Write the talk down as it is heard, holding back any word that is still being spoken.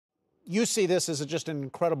You see this as just an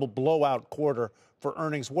incredible blowout quarter for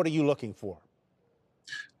earnings. What are you looking for?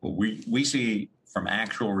 Well, we see from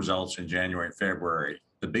actual results in January and February,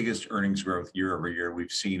 the biggest earnings growth year over year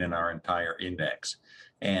we've seen in our entire index.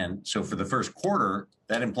 And so for the first quarter,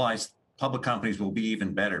 that implies public companies will be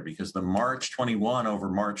even better because the March 21 over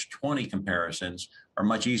March 20 comparisons are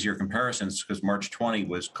much easier comparisons because March 20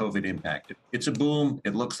 was COVID impacted. It's a boom.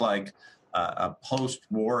 It looks like a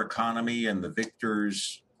post-war economy and the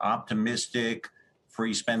victors optimistic,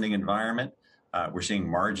 free spending environment. We're seeing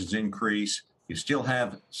margins increase. You still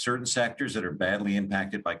have certain sectors that are badly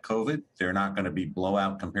impacted by COVID. They're not going to be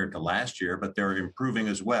blowout compared to last year, but they're improving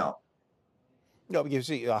as well. No, you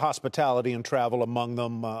see hospitality and travel among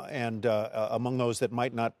them and among those that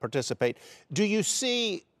might not participate. Do you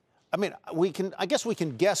see, I mean, I guess we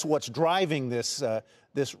can guess what's driving this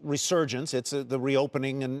this resurgence. It's the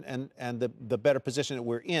reopening and the better position that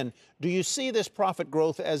we're in. Do you see this profit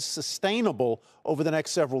growth as sustainable over the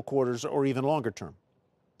next several quarters or even longer term?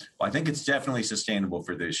 Well, I think it's definitely sustainable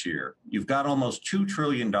for this year. You've got almost $2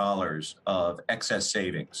 trillion of excess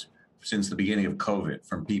savings since the beginning of COVID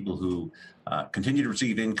from people who continue to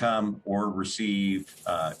receive income or receive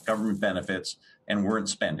government benefits and weren't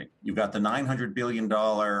spending. You've got the $900 billion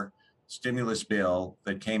stimulus bill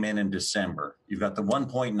that came in December. You've got the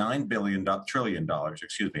 $1.9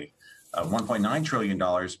 trillion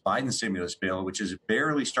Biden stimulus bill, which is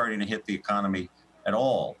barely starting to hit the economy at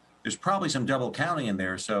all. There's probably some double counting in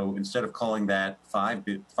there. So instead of calling that 5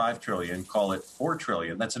 trillion, call it 4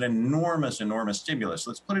 trillion. That's an enormous, enormous stimulus.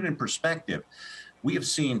 Let's put it in perspective. We have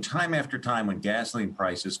seen time after time when gasoline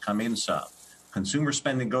prices come in some, consumer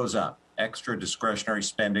spending goes up, extra discretionary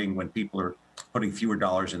spending when people are putting fewer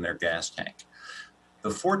dollars in their gas tank. The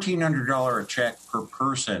 $1,400 a check per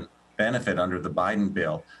person benefit under the Biden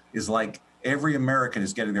bill is like every American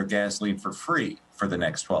is getting their gasoline for free for the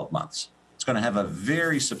next 12 months. It's going to have a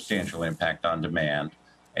very substantial impact on demand,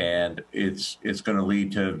 and it's going to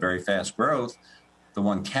lead to very fast growth. The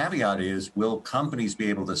one caveat is, will companies be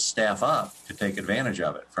able to staff up to take advantage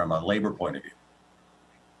of it from a labor point of view?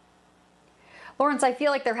 Lawrence, I feel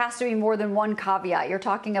like there has to be more than one caveat. You're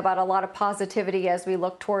talking about a lot of positivity as we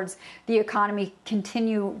look towards the economy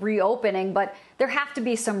continue reopening, but there have to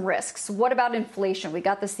be some risks. What about inflation? We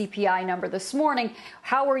got the CPI number this morning.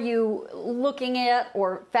 How are you looking at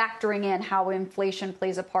or factoring in how inflation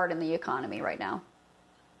plays a part in the economy right now?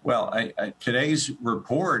 Well, today's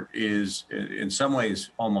report is in some ways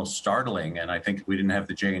almost startling, and I think if we didn't have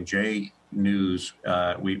the J&J news,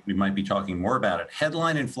 we might be talking more about it.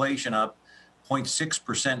 Headline inflation up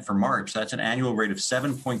 0.6% for March. That's an annual rate of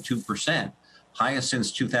 7.2%, highest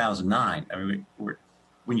since 2009. I mean,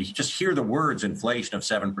 when you just hear the words inflation of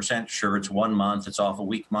 7%, sure, it's 1 month, it's off a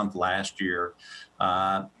weak month last year,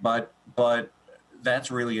 but that's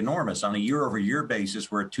really enormous. On a year-over-year basis,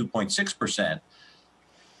 we're at 2.6%.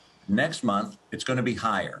 Next month, it's going to be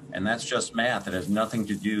higher, and that's just math. It has nothing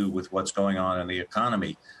to do with what's going on in the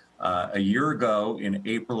economy. A year ago, in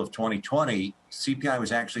April of 2020, CPI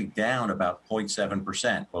was actually down about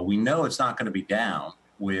 0.7%. Well, we know it's not going to be down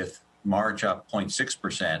with March up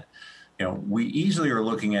 0.6%. You know, we easily are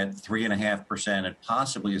looking at 3.5% and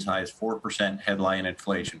possibly as high as 4% headline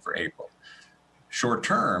inflation for April. Short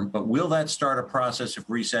term, but will that start a process of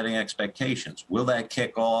resetting expectations? Will that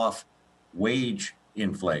kick off wage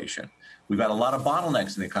inflation? We've got a lot of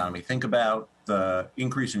bottlenecks in the economy. Think about the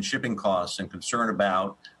increase in shipping costs and concern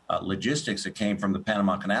about logistics that came from the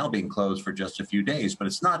Panama Canal being closed for just a few days. But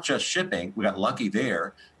it's not just shipping. We got lucky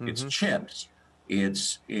there. Mm-hmm. It's chips.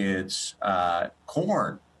 It's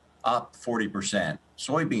corn up 40%,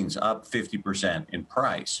 soybeans up 50% in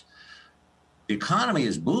price. The economy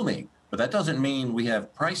is booming, but that doesn't mean we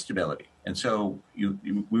have price stability. And so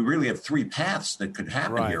we really have three paths that could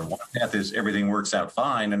happen here. One path is everything works out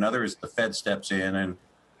fine. Another is the Fed steps in and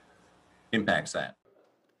impacts that.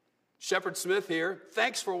 Shepard Smith here.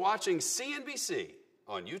 Thanks for watching CNBC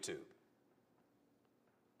on YouTube.